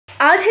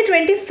आज है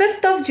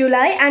 25th of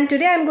July and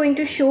today I am going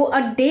to show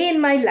a day in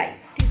my life.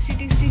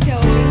 Tasty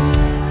chowmein,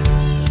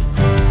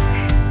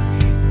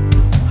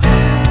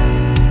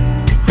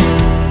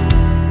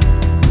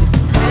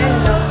 I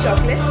love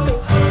chocolates तो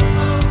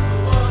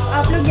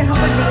आप लोग यहाँ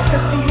पर देख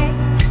सकते हैं।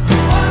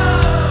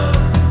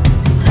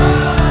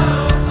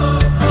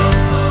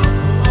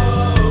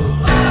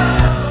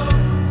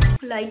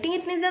 लाइटिंग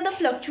इतनी ज़्यादा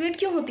फ्लक्चुएट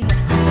क्यों होती है?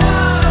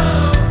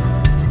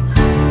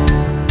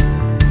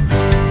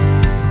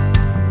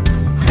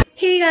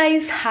 Hey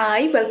guys,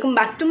 hi, welcome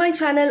back to my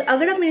channel.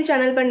 अगर आप मेरे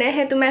चैनल पर नए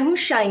हैं तो मैं हूँ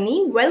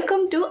shiny.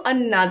 Welcome to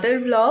another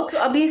vlog. तो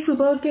अभी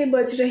सुबह के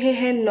बज रहे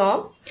हैं 9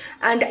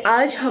 एंड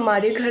आज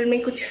हमारे घर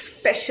में कुछ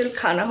स्पेशल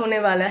खाना होने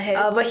वाला है।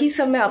 वही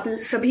सब मैं आप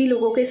सभी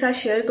लोगों के साथ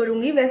शेयर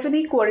करूंगी। वैसे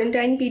भी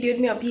क्वारंटाइन पीरियड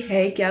में अभी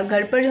है क्या,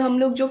 घर पर हम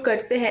लोग जो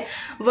करते हैं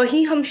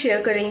वही हम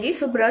शेयर करेंगे।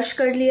 सो ब्रश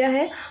कर लिया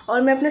है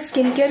और मैं अपना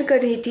स्किन केयर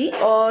कर रही थी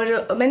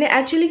और मैंने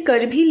एक्चुअली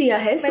कर भी लिया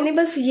है। मैंने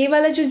बस ये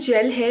वाला जो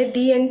जेल है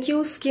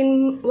DNQ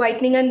skin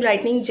whitening and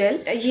brightening jail,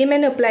 ये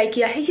मैंने अप्लाई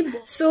किया है।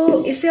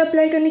 सो इसे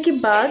अप्लाई करने के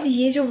बाद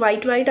ये जो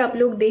व्हाइट आप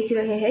लोग देख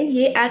रहे हैं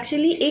ये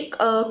एक्चुअली एक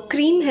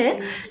क्रीम है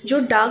जो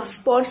डार्क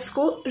स्पॉट्स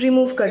को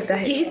रिमूव करता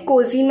है। ये है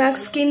Cozi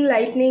max skin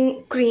lightening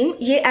cream.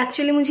 ये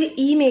एक्चुअली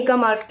मुझे मेगा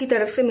मार्ट की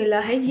तरफ से मिला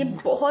है। ये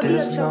बहुत ही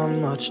अच्छा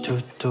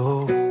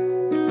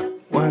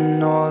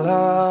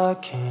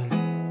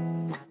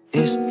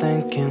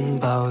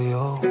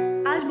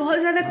आज बहुत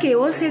ज़्यादा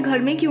केओस है घर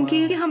में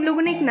क्योंकि हम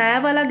लोगों ने एक नया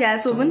वाला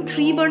gas oven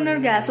 3 burner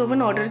gas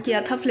oven order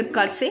किया था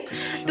फ्लिपकार्ट से,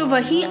 तो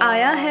वही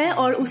आया है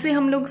और उसे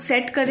हम लोग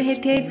सेट कर रहे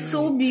थे। इट्स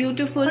सो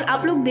ब्यूटीफुल,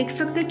 आप लोग देख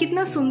सकते हैं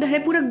कितना सुंदर है।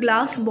 पूरा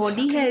ग्लास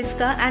बॉडी है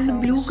इसका एंड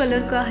ब्लू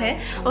कलर का है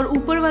और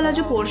ऊपर वाला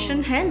जो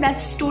पोर्शन है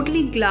दैट्स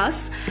टोटली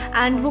ग्लास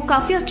एंड वो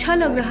काफ़ी अच्छा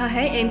लग रहा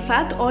है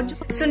इनफैक्ट। और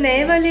सो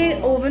नए वाले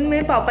ओवन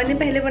में पापा ने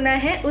पहले बनाया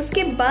है,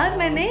 उसके बाद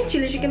मैंने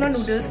चिली चिकन और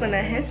नूडल्स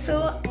बनाए हैं।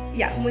 सो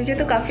या मुझे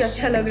तो काफ़ी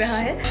अच्छा लग रहा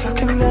है।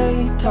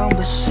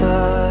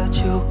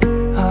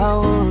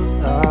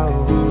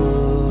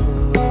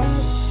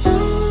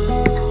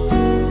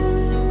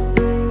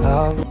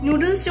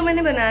 नूडल्स जो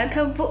मैंने बनाया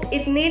था वो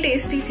इतने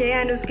टेस्टी थे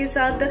एंड उसके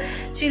साथ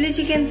चिली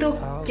चिकन तो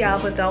क्या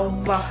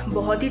बताऊँ, वाह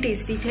बहुत ही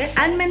टेस्टी थे।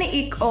 एंड मैंने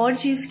एक और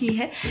चीज़ की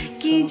है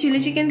कि चिली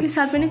चिकन के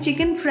साथ मैंने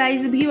चिकन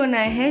फ्राइज भी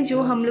बनाए हैं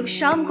जो हम लोग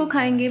शाम को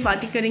खाएंगे,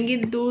 पार्टी करेंगे।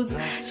 Those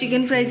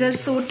chicken fries are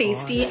so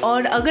tasty.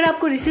 और अगर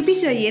आपको रेसिपी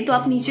चाहिए तो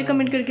आप नीचे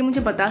कमेंट करके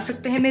मुझे बता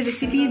सकते हैं, मैं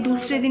रेसिपी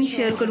दूसरे दिन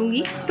शेयर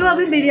करूँगी। तो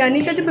अभी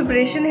बिरयानी का जो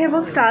प्रिपरेशन है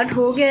वो स्टार्ट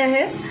हो गया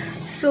है।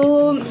 सो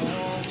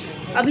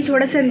अभी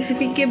थोड़ा सा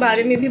रेसिपी के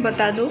बारे में भी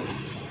बता दो।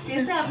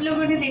 जैसे आप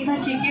लोगों ने देखा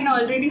चिकन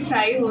ऑलरेडी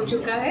फ्राई हो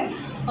चुका है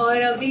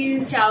और अभी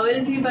चावल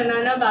भी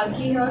बनाना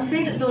बाकी है और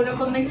फिर दोनों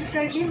को मिक्स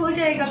करके हो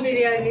जाएगा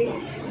बिरयानी।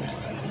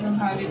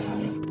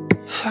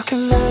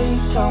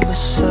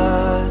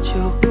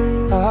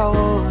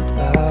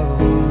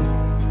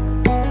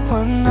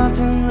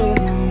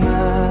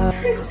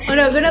 और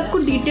अगर आपको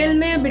डिटेल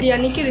में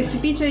बिरयानी की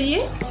रेसिपी चाहिए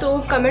तो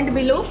कमेंट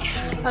बिलो,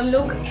 हम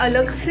लोग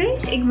अलग से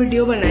एक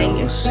वीडियो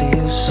बनाएंगे।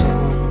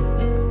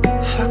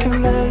 I can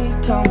lay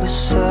down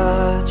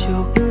beside you,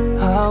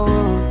 I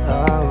would.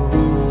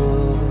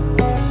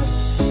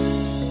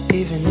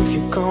 Even if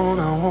you're gone,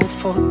 I won't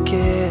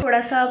forget. थोड़ा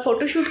सा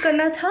फोटो शूट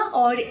करना था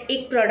और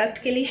एक प्रोडक्ट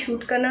के लिए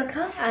शूट करना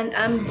था एंड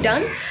आई एम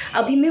डन।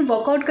 अभी मैं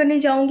वर्कआउट करने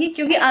जाऊंगी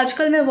क्योंकि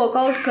आजकल मैं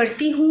वर्कआउट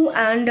करती हूँ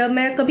एंड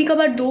मैं कभी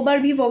कभार 2 बार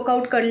भी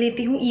वर्कआउट कर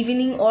लेती हूँ,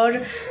 इवनिंग और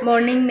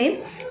मॉर्निंग में।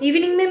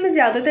 इवनिंग में मैं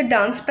ज़्यादातर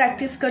डांस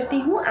प्रैक्टिस करती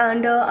हूँ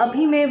एंड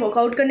अभी मैं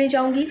वर्कआउट करने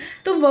जाऊँगी।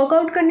 तो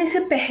वर्कआउट करने से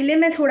पहले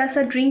मैं थोड़ा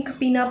सा ड्रिंक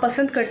पीना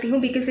पसंद करती हूँ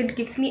because it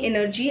gives me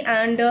energy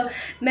and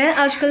मैं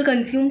आजकल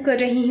कंज्यूम कर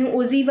रही हूँ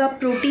ओजीवा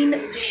प्रोटीन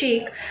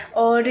शेक।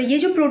 और ये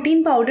जो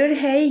प्रोटीन पाउडर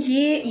है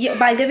ये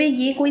बाय द वे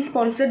ये कोई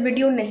स्पॉन्सर्ड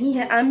वीडियो नहीं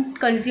है। आई एम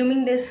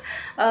कंज्यूमिंग दिस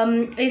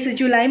इस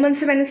जुलाई मंथ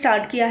से मैंने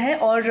स्टार्ट किया है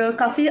और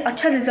काफ़ी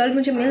अच्छा रिजल्ट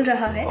मुझे मिल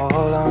रहा है।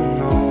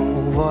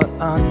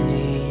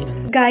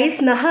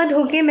 गाइस, नहा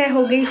धो के मैं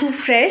हो गई हूँ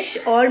फ्रेश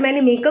और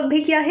मैंने मेकअप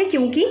भी किया है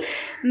क्योंकि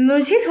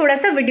मुझे थोड़ा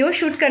सा वीडियो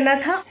शूट करना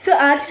था। सो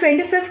आज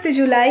 25th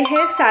जुलाई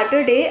है,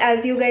 Saturday,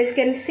 as you guys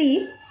can see.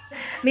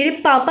 मेरे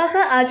पापा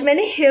का आज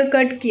मैंने हेयर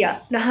कट किया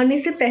नहाने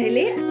से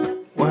पहले।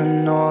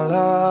 When all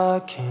I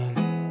can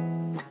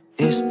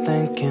is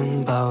thinking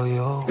about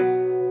you,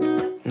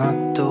 not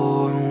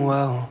doing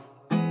well,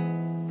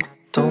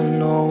 don't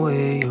know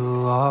where you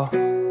are,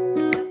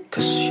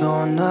 'cause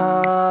you're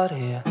not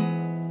here,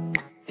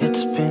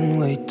 it's been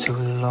way too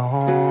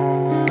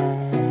long.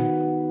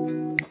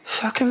 If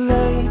I could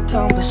lay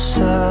down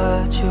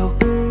beside you,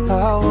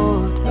 I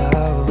would,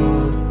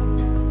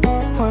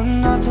 when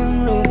nothing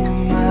really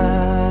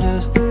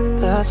matters,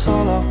 that's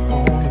all I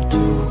wanna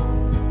do.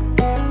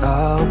 I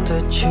hope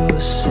that you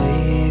are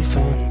safe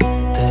and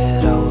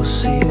that I will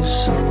see you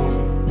soon.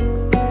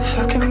 If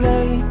I can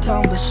lay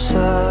down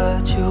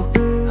beside you,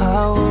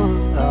 I would,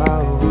 I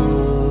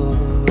would,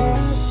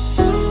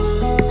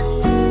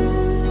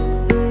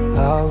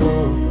 I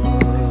would,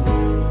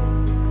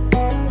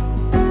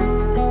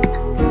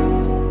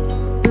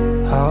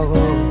 I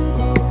would.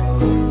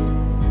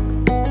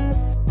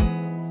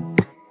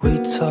 We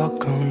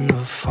talk on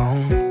the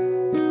phone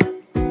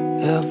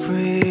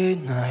every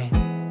night.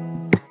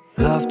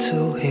 Love to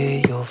hear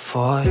your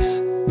voice.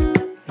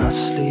 Not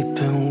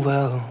sleeping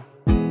well.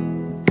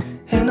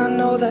 And I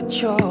know that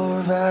you're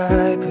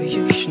right, but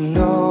you should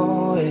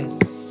know it.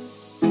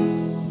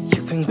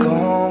 You've been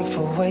gone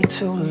for way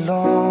too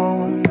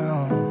long now.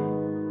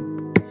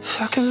 If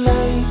I could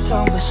lay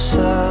down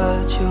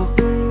beside you,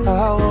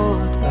 I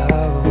would.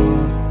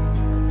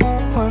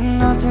 When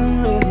nothing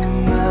really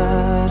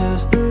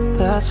matters,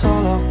 that's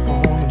all I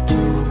wanna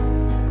do.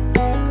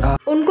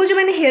 उनको जो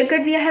मैंने hair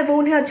cut दिया है वो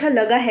उन्हें अच्छा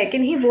लगा है कि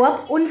नहीं, वो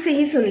आप उनसे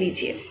ही सुन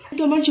लीजिए।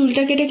 তোমার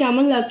চুলটা কেটে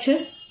কেমন লাগছে?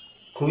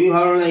 খুবই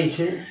ভালো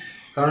লাগছে,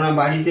 কারণ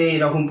বাড়িতে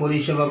এরকম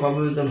পরিষেবা পাবো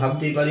তো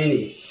ভাবতেই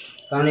পারিনি।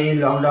 কারণ এই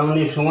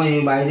লকডাউনের সময়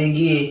বাইরে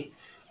গিয়ে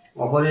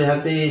অপরের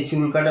হাতে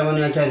চুল কাটা মানে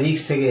একটা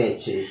রিস্ক থেকে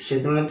যাচ্ছে, সে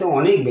তুলনাতে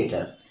অনেক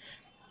বেটার।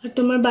 আর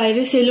তোমার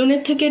বাইরে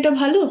সেলুনের থেকে এটা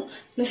ভালো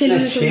না?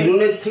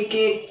 সেলুনের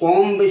থেকে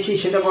কম বেশি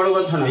সেটা বড়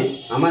কথা নয়,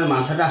 আমার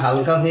মাথাটা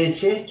হালকা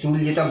হয়েছে, চুল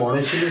যেটা বড়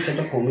ছিল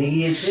সেটা কমে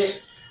গিয়েছে,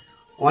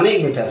 অনেক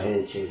বেটার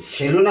হয়েছে।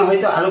 সেলুনে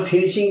হয়তো আরো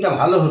ফিনিশিংটা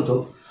ভালো হতো,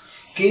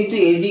 কিন্তু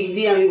এই দিক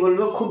দিয়ে আমি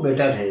বলবো খুব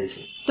বেটার হয়েছে।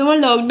 তোমার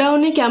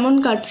লকডাউনে কেমন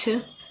কাটছে?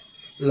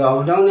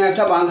 লকডাউনে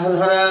একটা বাঁধা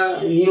ধরা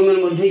নিয়মের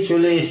মধ্যেই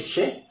চলে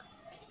এসছে,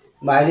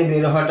 বাইরে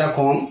বের হওয়াটা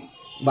কম,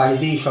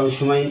 বাড়িতেই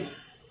সবসময়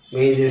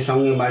মেয়েদের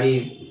সঙ্গে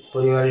বাড়ির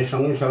পরিবারের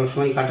সঙ্গে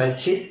সবসময়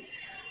কাটাচ্ছি।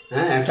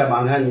 হ্যাঁ, একটা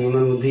বাঁধা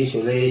নিয়মের মধ্যেই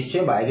চলে এসছে,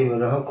 বাইরে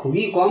বের হওয়া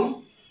খুবই কম,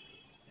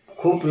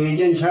 খুব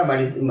প্রয়োজন ছাড়া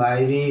বাড়ির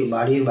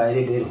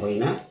বাইরে বের হই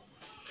না,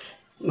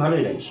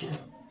 ভালোই লাগছে।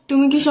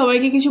 তুমি কি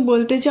সবাইকে কিছু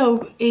বলতে চাও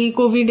এই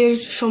কোভিডের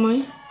সময়?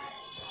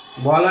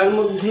 বলার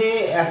মধ্যে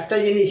একটা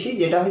জিনিসই,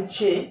 যেটা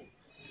হচ্ছে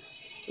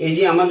এই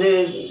যে আমাদের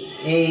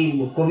এই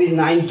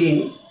কোভিড-19,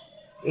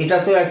 এটা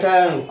তো একটা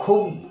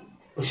খুব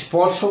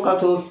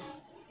স্পর্শকাতর,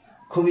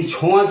 খুবই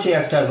ছোঁয়াচে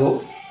একটা রোগ,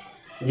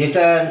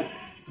 যেটার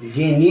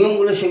যে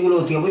নিয়মগুলো সেগুলো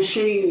অতি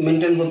অবশ্যই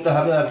মেনটেন করতে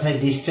হবে, অর্থাৎ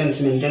ডিস্টেন্স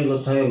মেনটেন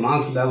করতে হবে,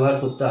 মাস্ক ব্যবহার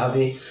করতে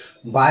হবে,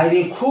 বাইরে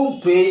খুব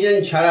প্রয়োজন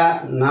ছাড়া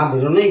না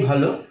বেরোনোই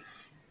ভালো,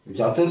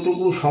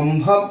 যতটুকু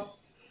সম্ভব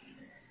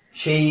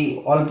সেই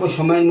অল্প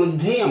সময়ের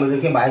মধ্যেই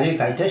আমাদেরকে বাইরের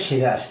কাজটা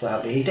সেরে আসতে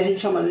হবে। এটা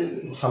হচ্ছে আমাদের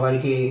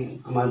সবাইকে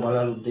আমার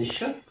বলার উদ্দেশ্য।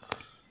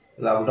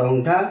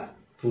 लॉकडाउनটা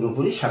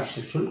पूरी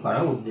सक्सेसफुल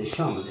करा उद्देश्य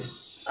हमारे।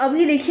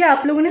 अभी देखिए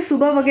आप लोगों ने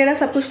सुबह वगैरह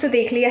सब कुछ तो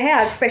देख लिया है,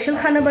 आज स्पेशल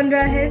खाना बन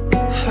रहा है।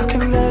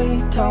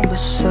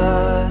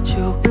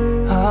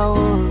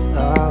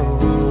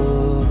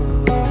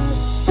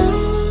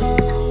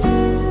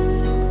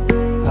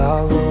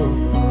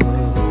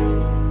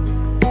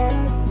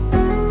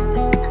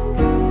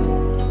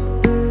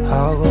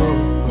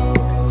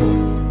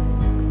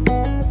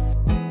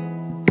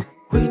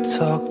 We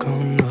talk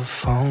on the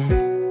phone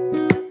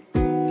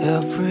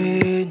every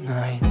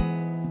night.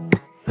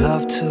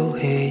 Love to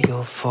hear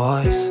your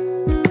voice.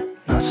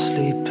 Not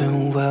sleeping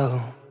well.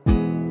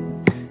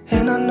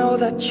 And I know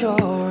that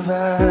you're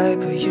right,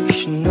 but you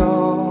should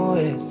know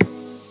it.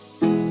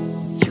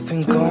 You've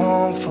been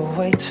gone for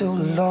way too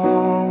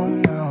long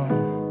now.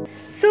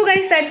 So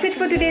guys that's it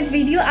for today's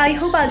video. I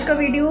hope आज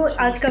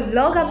का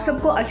vlog आप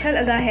सबको अच्छा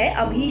लगा है।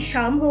 अभी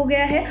शाम हो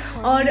गया है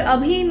और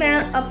अभी मैं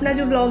अपना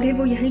जो व्लॉग है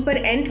वो यहीं पर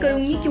एंड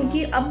करूँगी, क्योंकि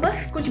अब बस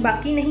कुछ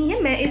बाकी नहीं है।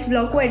 मैं इस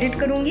व्लॉग को एडिट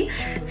करूँगी,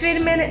 फिर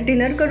मैं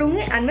डिनर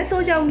करूँगी एंड मैं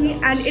सो जाऊँगी।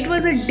 And it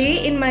was a day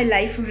in my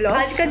life vlog.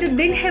 आज का जो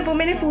दिन है वो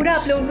मैंने पूरा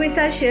आप लोगों के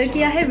साथ शेयर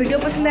किया है। वीडियो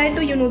पसंद आए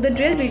तो you know the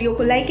drill, video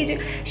को लाइक कीजिए,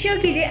 शेयर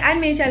कीजिए एंड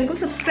मेरे चैनल को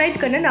सब्सक्राइब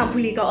करना ना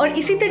भूलिएगा। और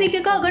इसी तरीके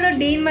का अगर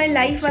डे इन माई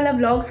लाइफ वाला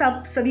व्लॉग्स आप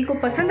सभी को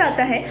पसंद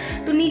आता है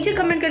तो नीचे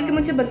कमेंट करके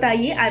मुझे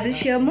बताइए, आई विल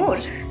शेयर मोर।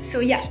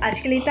 सो या आज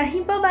के लिए इतना ही,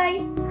 bye bye.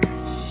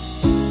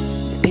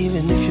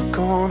 Even if you're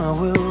gone, I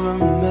will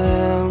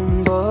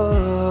remember.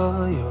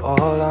 You're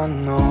all I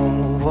know,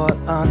 what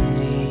I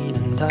need,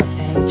 and that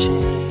ain't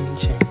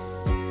changing.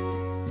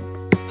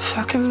 If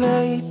I could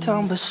lay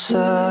down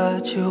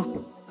beside you,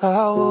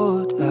 I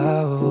would.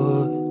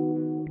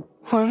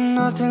 When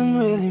nothing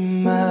really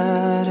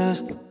matters,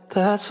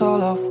 that's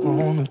all I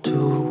wanna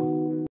do.